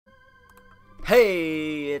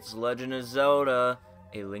Hey, it's Legend of Zelda,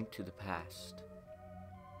 A Link to the Past.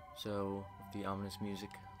 So, with the ominous music,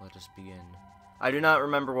 let us begin. I do not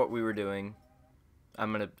remember what we were doing.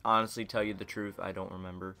 I'm gonna honestly tell you the truth, I don't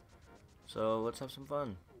remember. So, let's have some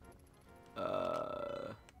fun.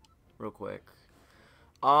 Real quick.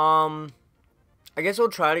 I guess we'll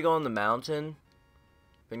try to go on the mountain.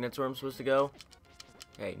 I think that's where I'm supposed to go.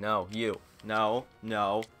 Hey, no, you. No,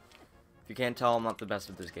 no. If you can't tell, I'm not the best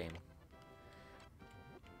at this game.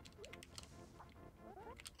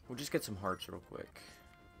 We'll just get some hearts real quick.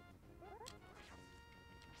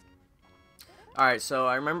 Alright, so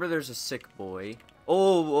I remember there's a sick boy.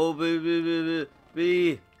 Oh,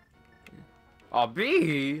 bee. Oh,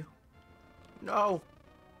 bee? No.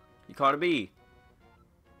 You caught a bee.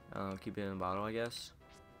 Keep it in the bottle, I guess.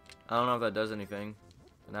 I don't know if that does anything.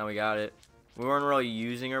 But now we got it. We weren't really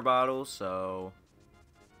using our bottles, so...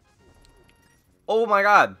 Oh my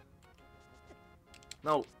god!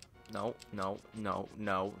 No. No, no, no,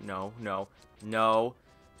 no, no, no, no.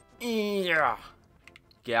 Yeah.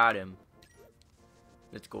 Got him.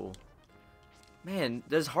 That's cool. Man,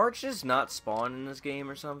 does hearts just not spawn in this game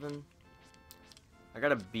or something? I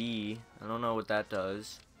got a bee. I don't know what that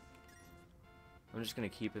does. I'm just gonna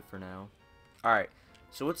keep it for now. Alright,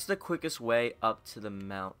 so what's the quickest way up to the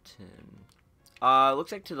mountain?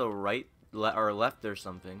 Looks like to the right or left there's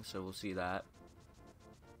something, so we'll see that.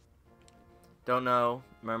 Don't know.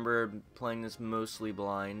 Remember playing this mostly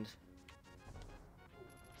blind.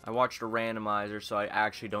 I watched a randomizer, so I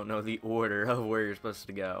actually don't know the order of where you're supposed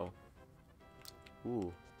to go.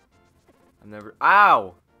 Ooh. I've never...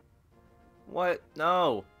 Ow! What?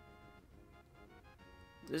 No.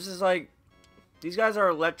 This is like... These guys are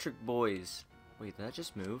electric boys. Wait, did that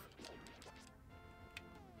just move?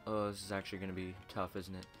 Oh, this is actually going to be tough,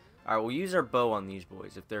 isn't it? Alright, we'll use our bow on these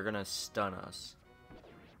boys if they're going to stun us.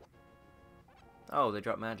 Oh, they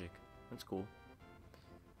drop magic. That's cool.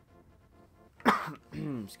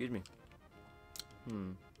 Excuse me.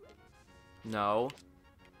 No.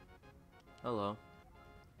 Hello.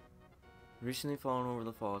 Recently fallen over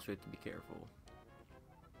the fall, so we have to be careful.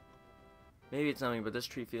 Maybe it's nothing, but this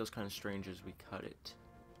tree feels kind of strange as we cut it.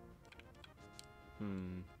 I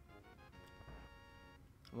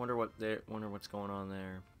wonder what's going on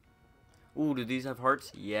there. Ooh, do these have hearts?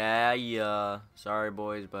 Yeah. Sorry,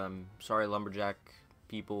 boys, but I'm sorry, lumberjack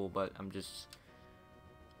people, but I'm just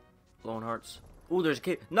blowing hearts. Ooh, there's a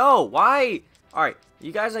cave. No, why? Alright,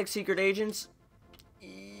 you guys like secret agents?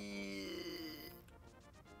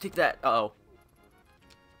 Take that. Uh-oh.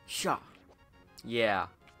 Shah. Yeah.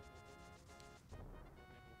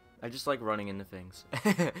 I just like running into things.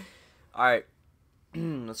 Alright.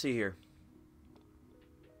 Let's see here.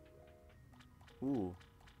 Ooh.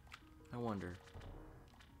 I wonder.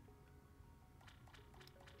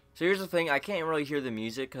 So here's the thing, I can't really hear the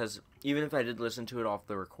music because even if I did listen to it off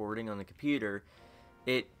the recording on the computer,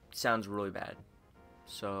 it sounds really bad.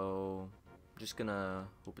 So, I'm just gonna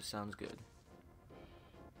hope it sounds good.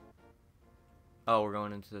 Oh, we're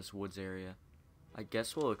going into this woods area. I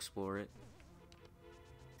guess we'll explore it.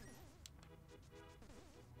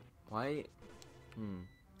 Why?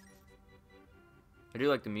 I do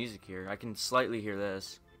like the music here. I can slightly hear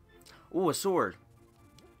this. Ooh, a sword.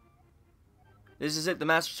 This is it, the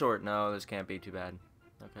Master Sword. No, this can't be too bad.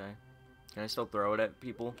 Okay. Can I still throw it at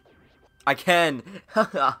people? I can!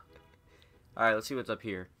 Alright, let's see what's up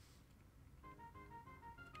here.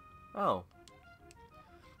 Oh.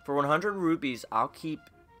 For 100 rupees, I'll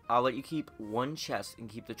let you keep one chest and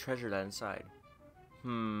keep the treasure that's inside.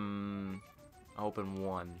 I'll open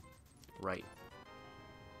one. Right.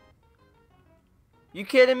 You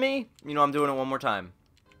kidding me? You know, I'm doing it one more time.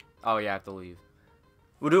 Oh, yeah, I have to leave.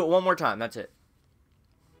 We'll do it one more time. That's it.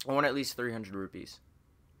 I want at least 300 rupees.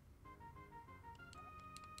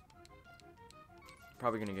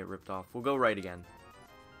 Probably going to get ripped off. We'll go right again.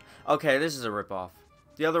 Okay, this is a rip-off.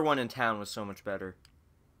 The other one in town was so much better.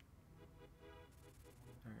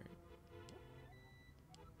 Alright.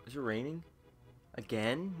 Is it raining?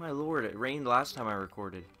 Again? My lord, it rained last time I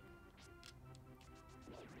recorded.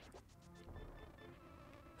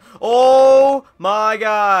 Oh my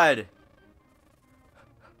god!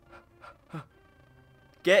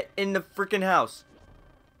 Get in the freaking house.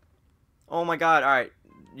 Oh my god, alright.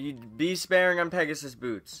 You be sparing on Pegasus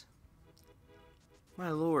boots. My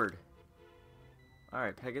lord.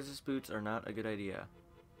 Alright, Pegasus boots are not a good idea.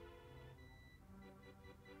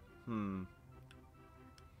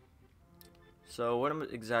 So, what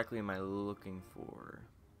exactly am I looking for?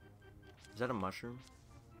 Is that a mushroom?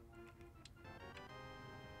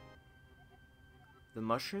 The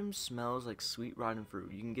mushroom smells like sweet rotten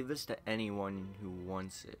fruit. You can give this to anyone who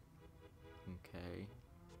wants it. Okay.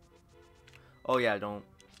 Oh yeah, don't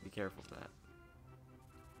be careful of that.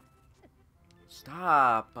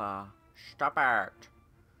 Stop! Stop it!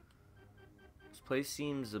 This place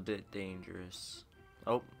seems a bit dangerous.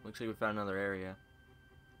 Oh, looks like we found another area.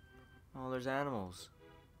 Oh, there's animals.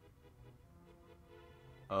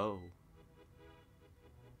 Oh.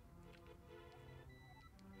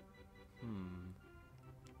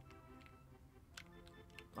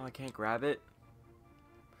 Oh, I can't grab it?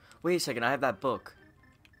 Wait a second, I have that book.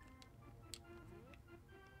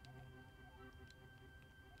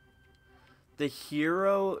 The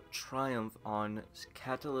hero triumph on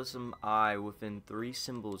Catalysm Eye within 3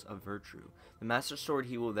 symbols of virtue. The Master Sword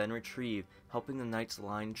he will then retrieve, helping the knight's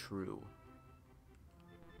line true.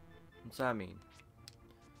 What's that mean?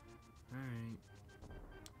 Alright.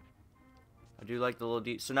 I do like the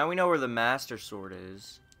little so now we know where the Master Sword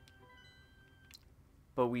is.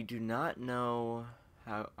 But we do not know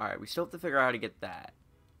how... Alright, we still have to figure out how to get that.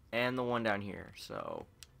 And the one down here, so...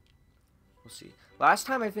 We'll see. Last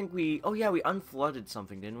time I think we... Oh yeah, we unflooded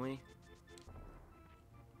something, didn't we?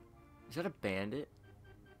 Is that a bandit?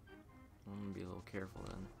 I'm gonna be a little careful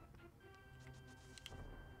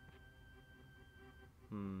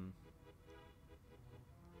then.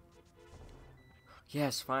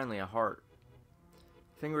 Yes, finally, a heart.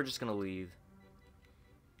 I think we're just gonna leave.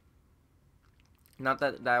 Not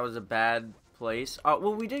that that was a bad place. Oh,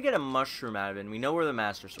 well, we did get a mushroom out of it, and we know where the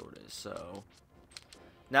Master Sword is, so...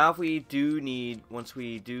 Now if we do need, once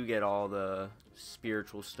we do get all the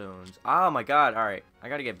spiritual stones. Oh my god, alright. I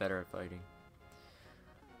gotta get better at fighting.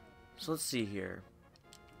 So let's see here.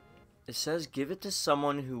 It says give it to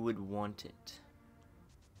someone who would want it.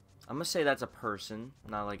 I'm gonna say that's a person,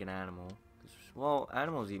 not like an animal. Well,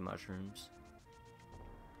 animals eat mushrooms.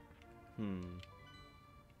 You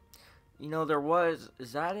know, there was...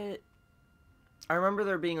 Is that it? I remember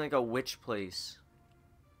there being like a witch place.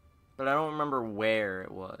 But I don't remember where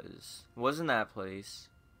it was. It wasn't that place.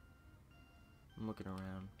 I'm looking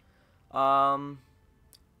around.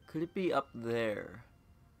 Could it be up there?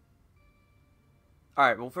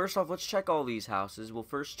 Alright, well first off, let's check all these houses. We'll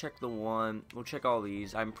first check the one... We'll check all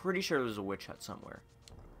these. I'm pretty sure there's a witch hut somewhere.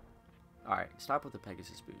 Alright, stop with the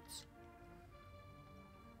Pegasus boots.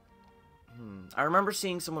 I remember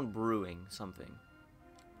seeing someone brewing something.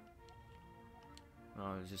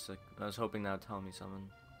 Oh, it was just like... I was hoping that would tell me something.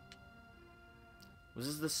 Was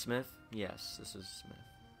this the smith? Yes, this is smith.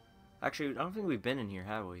 Actually, I don't think we've been in here,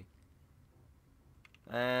 have we?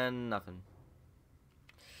 And nothing.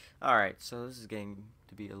 Alright, so this is getting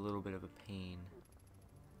to be a little bit of a pain.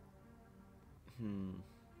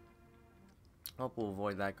 Hope we'll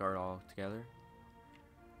avoid that guard altogether.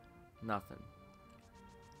 Nothing.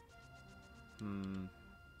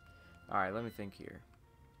 Alright, let me think here.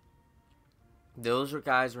 Those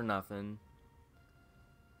guys were nothing.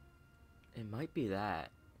 It might be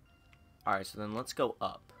that. Alright, so then let's go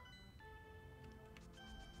up.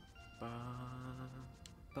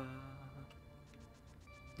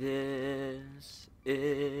 This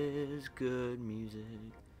is good music.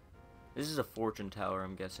 This is a fortune teller,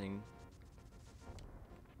 I'm guessing.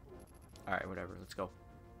 Alright, whatever. Let's go.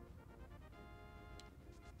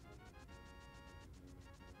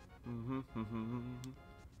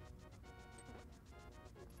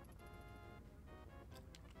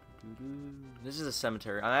 This is a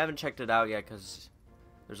cemetery. I haven't checked it out yet because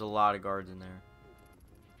there's a lot of guards in there.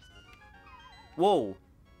 Whoa!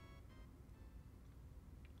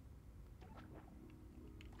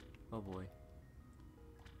 Oh boy.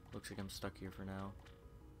 Looks like I'm stuck here for now.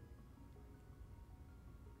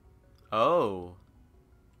 Oh!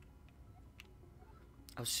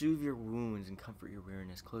 I'll soothe your wounds and comfort your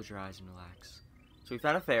weariness. Close your eyes and relax. So we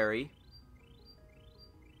found a fairy.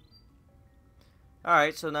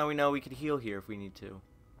 Alright, so now we know we can heal here if we need to.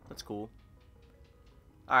 That's cool.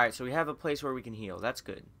 Alright, so we have a place where we can heal. That's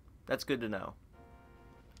good. That's good to know.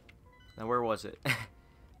 Now, where was it?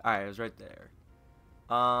 Alright, it was right there.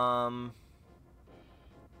 No.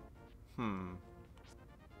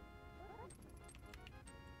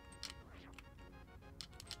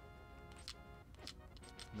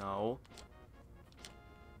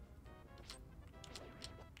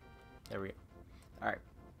 There we go. Alright.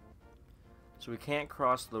 So we can't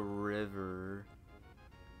cross the river.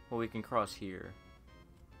 Well, we can cross here.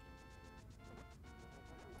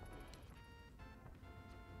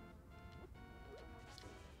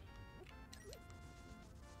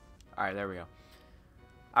 Alright, there we go.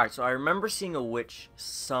 Alright, so I remember seeing a witch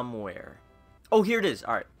somewhere. Oh, here it is.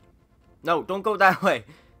 Alright. No, don't go that way.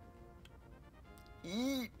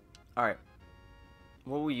 Alright.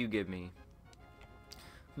 What will you give me?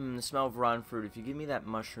 The smell of rotten fruit. If you give me that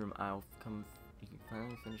mushroom, I'll come. You can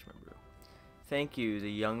finally finish my brew. Thank you,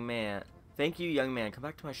 the young man. Thank you, young man. Come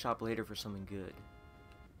back to my shop later for something good.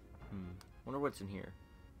 Wonder what's in here.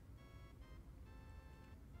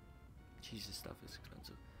 Jesus, stuff is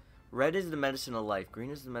expensive. Red is the medicine of life. Green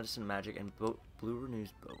is the medicine of magic, and blue renews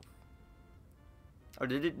both. Oh,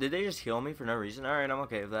 did they just heal me for no reason? All right, I'm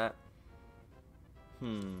okay with that.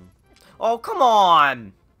 Oh, come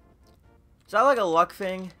on! Is that like a luck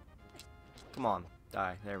thing? Come on,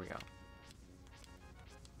 die. There we go.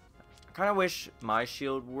 I kind of wish my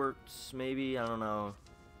shield works, maybe. I don't know.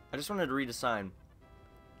 I just wanted to read a sign.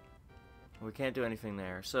 We can't do anything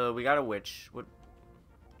there. So, we got a witch. What?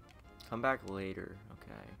 Come back later.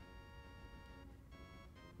 Okay.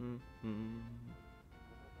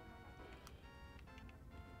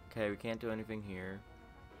 Okay, we can't do anything here.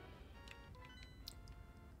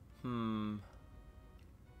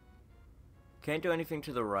 Can't do anything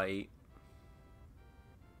to the right.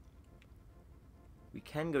 We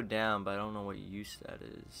can go down, but I don't know what use that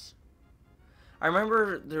is. I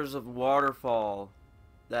remember there's a waterfall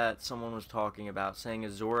that someone was talking about, saying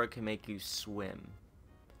Azora can make you swim.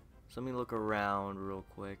 So let me look around real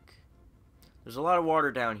quick. There's a lot of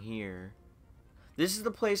water down here. This is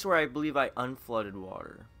the place where I believe I unflooded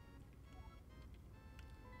water.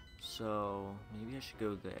 So, maybe I should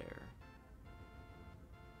go there.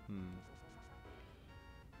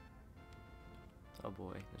 Oh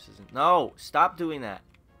boy, this isn't... No! Stop doing that!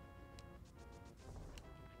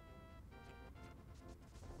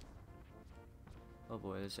 Oh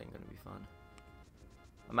boy, this ain't gonna be fun.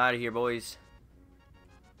 I'm out of here, boys.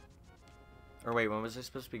 Or wait, when was I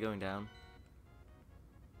supposed to be going down?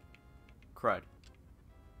 Crud.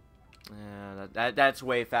 Yeah, that's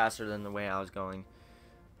way faster than the way I was going.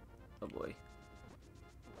 Oh boy.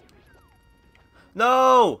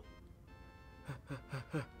 No!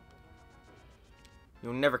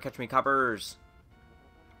 You'll never catch me, coppers.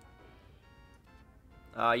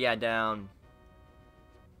 Yeah, down.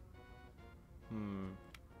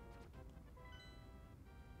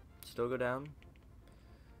 Still go down?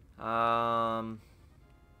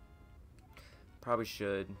 Probably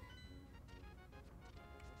should.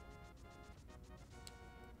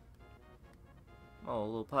 Oh, a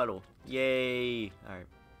little puddle. Yay! Alright.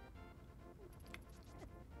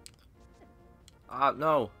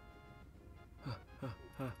 No!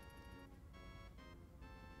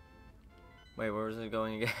 Wait, where was it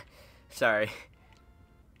going again? Sorry.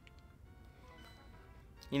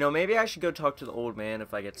 You know, maybe I should go talk to the old man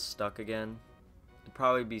if I get stuck again. It'd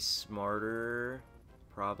probably be smarter.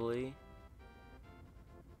 Probably.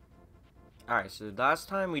 Alright, so last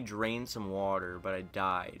time we drained some water, but I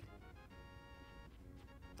died.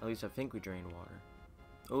 At least I think we drained water.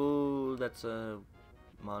 Oh, that's a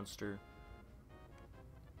monster.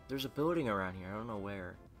 There's a building around here. I don't know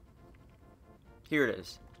where. Here it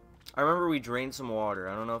is. I remember we drained some water.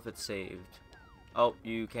 I don't know if it's saved. Oh,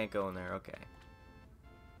 you can't go in there. Okay.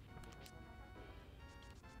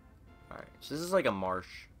 Alright, so this is like a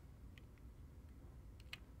marsh.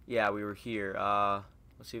 Yeah, we were here.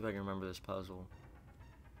 Let's see if I can remember this puzzle.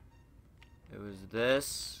 It was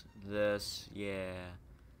this, yeah.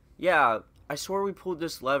 Yeah, I swore we pulled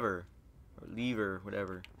this lever. Or lever,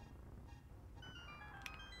 whatever.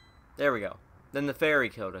 There we go. Then the fairy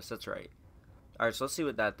killed us, that's right. Alright, so let's see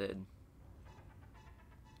what that did.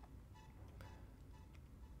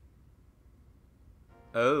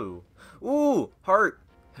 Oh. Ooh, heart.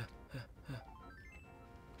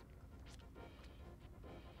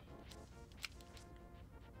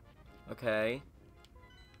 Okay.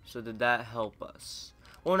 So did that help us?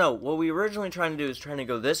 Well, no. What we were originally trying to do is trying to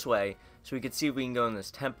go this way so we could see if we can go in this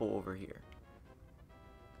temple over here.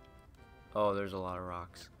 Oh, there's a lot of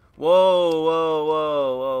rocks. Whoa, whoa,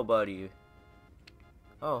 whoa, whoa, buddy.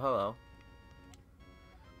 Oh, hello.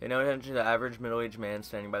 Pay no attention to the average middle-aged man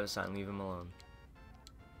standing by the sign. Leave him alone.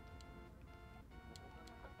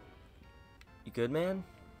 You good, man?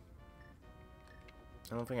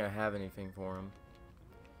 I don't think I have anything for him.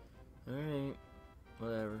 Alright.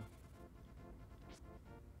 Whatever.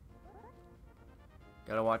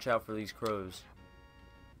 Gotta watch out for these crows.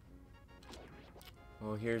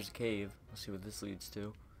 Well, here's the cave. Let's see what this leads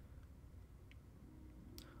to.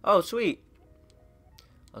 Oh, sweet!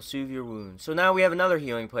 I'll soothe your wounds. So now we have another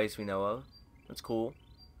healing place we know of. That's cool.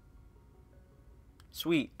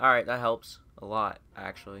 Sweet. Alright, that helps. A lot,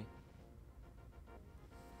 actually.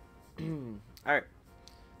 Alright.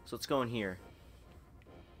 So let's go in here.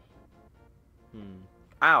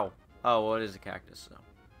 Ow! Oh, well, it is a cactus, so.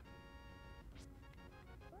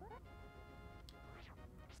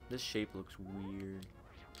 This shape looks weird.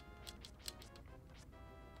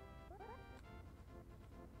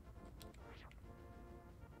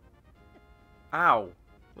 Ow.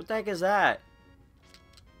 What the heck is that?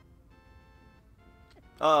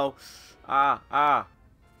 Uh-oh. Ah.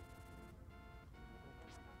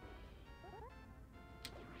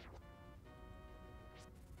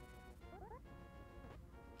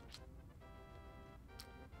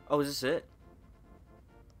 Oh, is this it?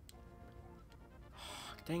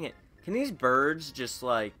 Dang it. Can these birds just,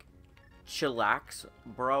 like, chillax,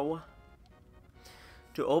 bro?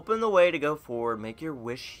 To open the way to go forward, make your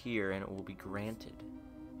wish here and it will be granted.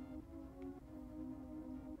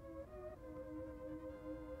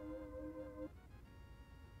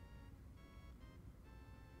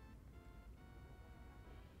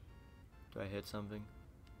 Do I hit something?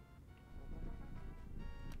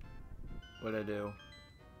 What'd I do?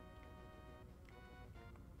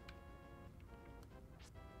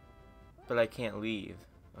 But I can't leave.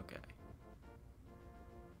 Okay.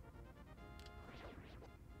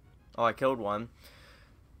 Oh, I killed one.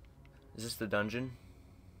 Is this the dungeon?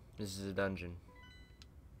 This is a dungeon.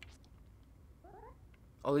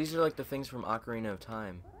 Oh, these are like the things from Ocarina of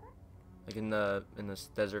Time. Like in the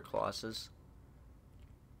Desert Colossus.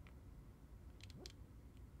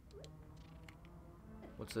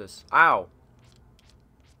 What's this? Ow!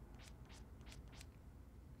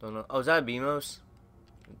 Don't know. Oh, is that a Beamos?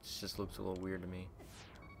 It just looks a little weird to me.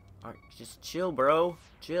 Alright, just chill, bro.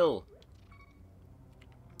 Chill.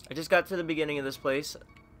 I just got to the beginning of this place.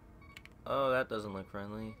 Oh, that doesn't look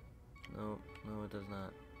friendly. No, it does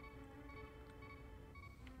not.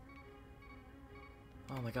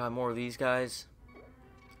 Oh my god, more of these guys.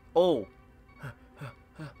 Oh!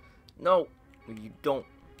 No! You don't.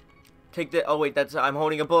 Take the. Oh wait, that's. I'm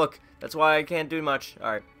holding a book. That's why I can't do much.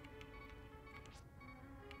 Alright.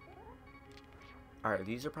 Alright,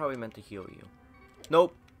 these are probably meant to heal you.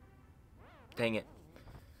 Nope. Dang it.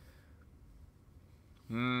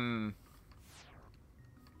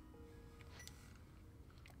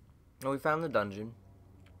 Oh, we found the dungeon.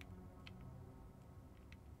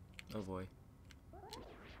 Oh boy.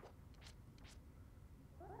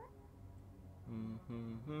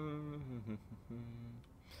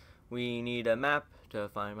 We need a map to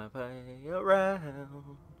find my way around.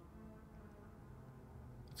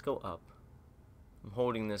 Let's go up. I'm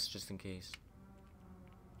holding this just in case.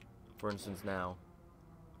 For instance, now.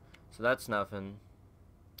 So that's nothing.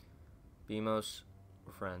 Beamos,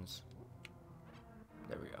 we're friends.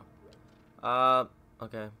 There we go.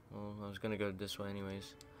 Okay. Well, I was gonna go this way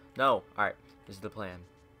anyways. No! Alright, this is the plan.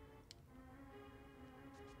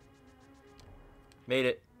 Made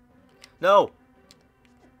it. No!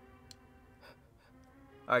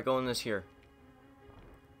 Alright, go in this here.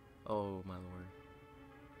 Oh, my lord.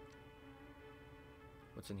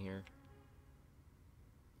 What's in here?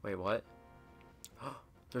 Wait, what?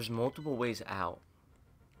 There's multiple ways out.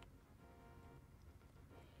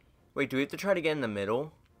 Wait, do we have to try to get in the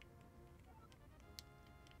middle?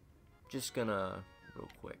 Just gonna... real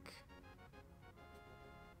quick.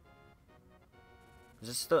 Is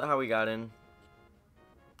this still how we got in?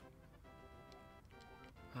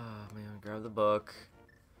 Oh, man, grab the book.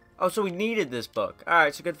 Oh, so we needed this book.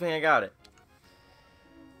 Alright, so good thing I got it.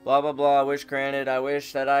 Blah, blah, blah. Wish granted. I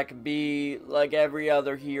wish that I could be like every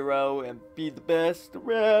other hero and be the best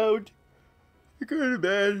around. I go to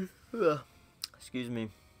bed. Ugh. Excuse me.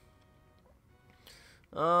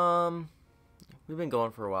 We've been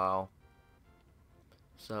going for a while.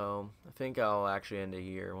 So, I think I'll actually end it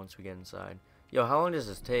here once we get inside. Yo, how long does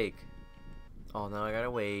this take? Oh, now I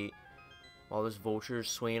gotta wait. While this vulture's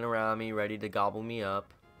swinging around me, ready to gobble me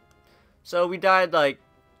up. So, we died, like,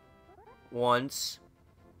 once.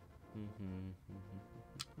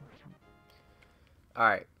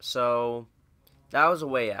 Alright, so, that was a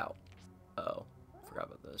way out. Uh-oh, forgot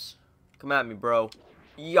about this. Come at me, bro.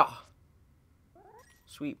 Yeah!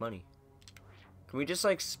 Sweet money. Can we just,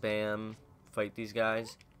 like, spam fight these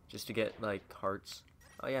guys? Just to get, like, hearts?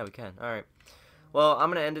 Oh, yeah, we can. Alright. Well, I'm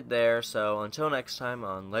gonna end it there, so until next time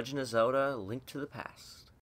on Legend of Zelda: Link to the Past.